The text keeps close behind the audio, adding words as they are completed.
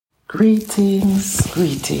Greetings.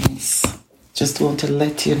 Just want to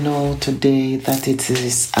let you know today that it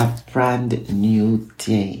is a brand new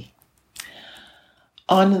day.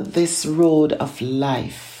 On this road of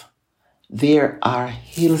life, there are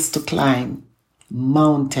hills to climb,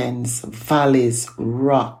 mountains, valleys,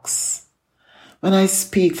 rocks. When I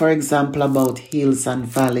speak, for example, about hills and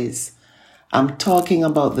valleys, I'm talking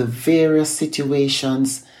about the various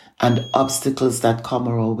situations and obstacles that come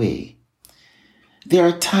our way. There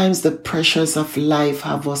are times the pressures of life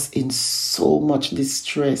have us in so much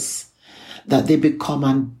distress that they become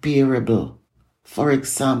unbearable. For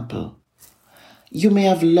example, you may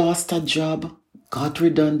have lost a job, got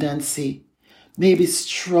redundancy, maybe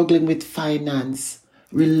struggling with finance,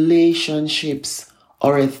 relationships,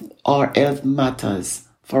 or health matters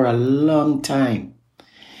for a long time.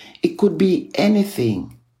 It could be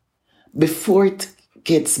anything. Before it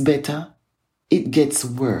gets better, it gets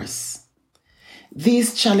worse.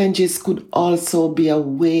 These challenges could also be a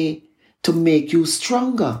way to make you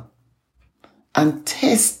stronger and a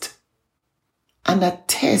test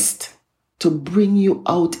to bring you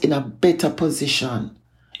out in a better position.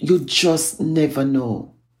 You just never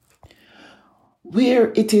know.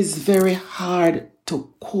 Where it is very hard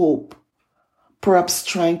to cope, perhaps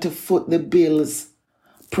trying to foot the bills,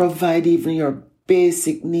 provide even your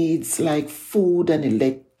basic needs like food and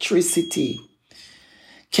electricity,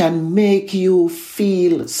 can make you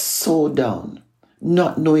feel so down,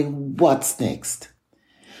 not knowing what's next,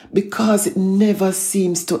 because it never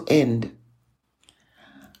seems to end.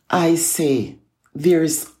 I say there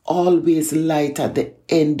is always light at the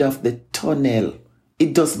end of the tunnel.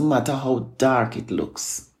 It doesn't matter how dark it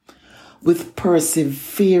looks. With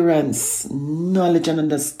perseverance, knowledge and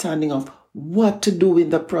understanding of what to do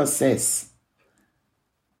in the process,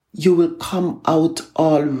 you will come out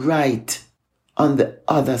all right on the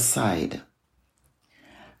other side.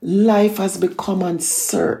 Life has become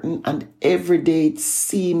uncertain, and every day it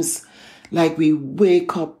seems like we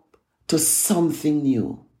wake up to something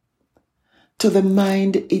new. To the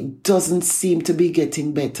mind, it doesn't seem to be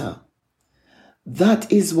getting better.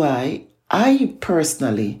 That is why I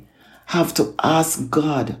personally have to ask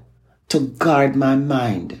God to guard my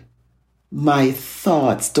mind, my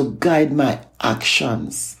thoughts, to guide my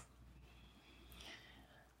actions.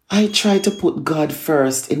 I try to put God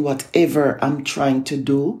first in whatever I'm trying to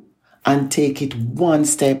do and take it one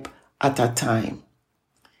step at a time.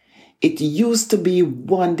 It used to be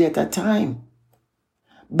one day at a time,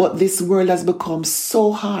 but this world has become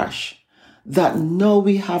so harsh that now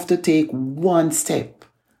we have to take one step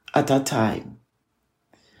at a time.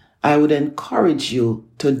 I would encourage you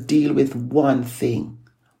to deal with one thing,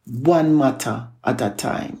 one matter at a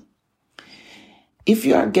time. If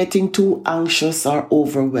you are getting too anxious or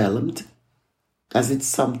overwhelmed, as it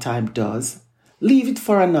sometimes does, leave it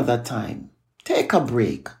for another time. Take a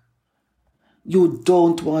break. You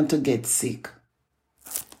don't want to get sick.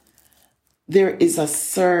 There is a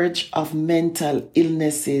surge of mental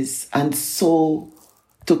illnesses, and so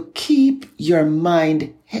to keep your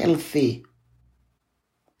mind healthy,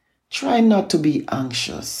 try not to be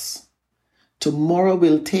anxious. Tomorrow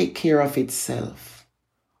will take care of itself.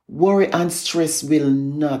 Worry and stress will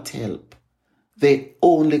not help. They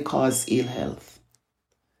only cause ill health.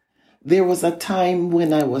 There was a time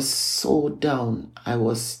when I was so down. I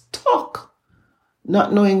was stuck,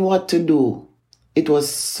 not knowing what to do. It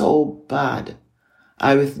was so bad.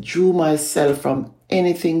 I withdrew myself from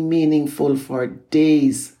anything meaningful for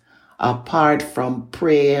days, apart from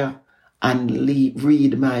prayer and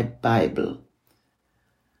read my Bible.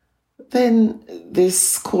 Then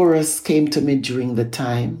this chorus came to me during the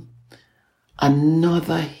time.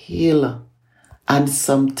 Another hill, and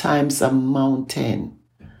sometimes a mountain.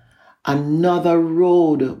 Another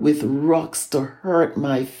road with rocks to hurt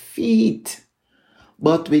my feet.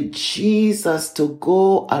 But with Jesus to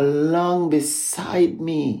go along beside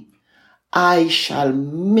me, I shall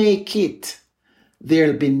make it.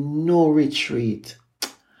 There'll be no retreat.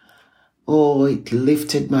 Oh, it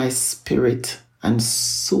lifted my spirit and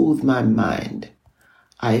soothed my mind.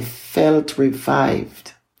 I felt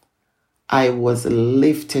revived. I was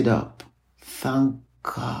lifted up. Thank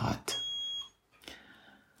God.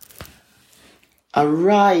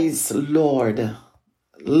 Arise, Lord.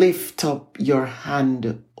 Lift up your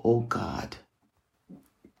hand, O God.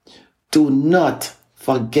 Do not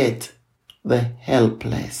forget the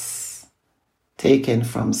helpless. Taken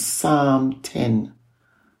from Psalm 10,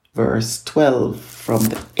 verse 12 from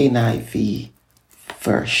the NIV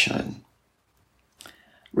version.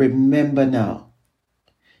 Remember now,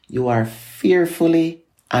 you are fearfully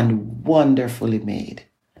and wonderfully made.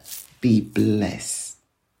 Be blessed.